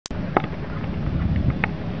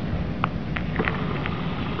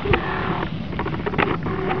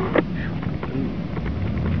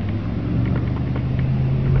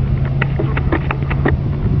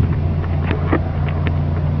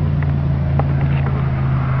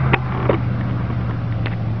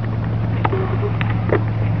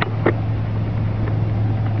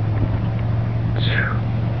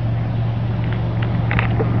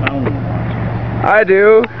I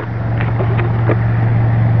do.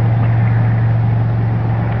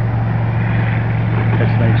 That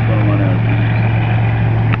snake's gonna run out.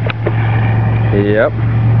 Yep.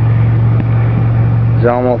 He's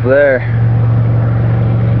almost there.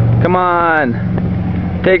 Come on.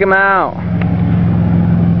 Take him out.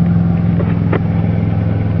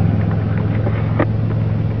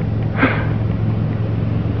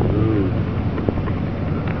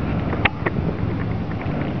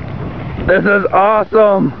 This is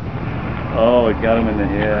awesome. Oh, it got him in the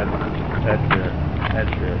head. That's it. That's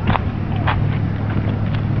it.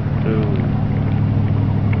 Ooh.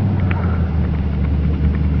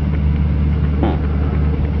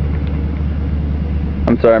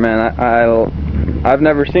 I'm sorry, man. I've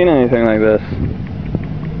never seen anything like this.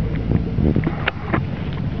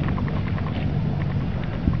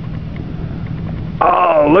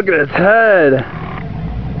 Oh, look at his head.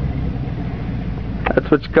 That's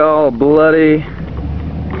what you call a bloody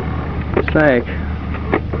snake.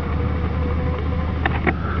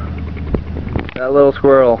 That little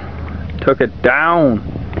squirrel took it down.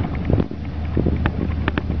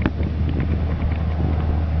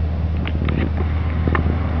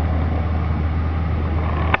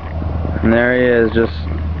 And there he is, just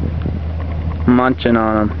munching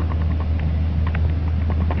on him.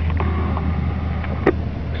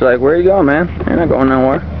 It's like, where you going, man? You're not going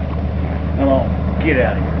nowhere. Come on, get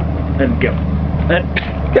out of here. Let him go.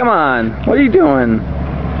 Come on, what are you doing?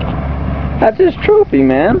 That's his trophy,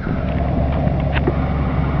 man.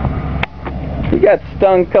 He got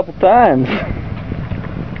stung a couple times.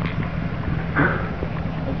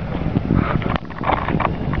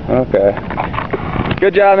 Okay.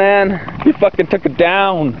 Good job, man. You fucking took it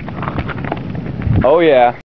down. Oh yeah.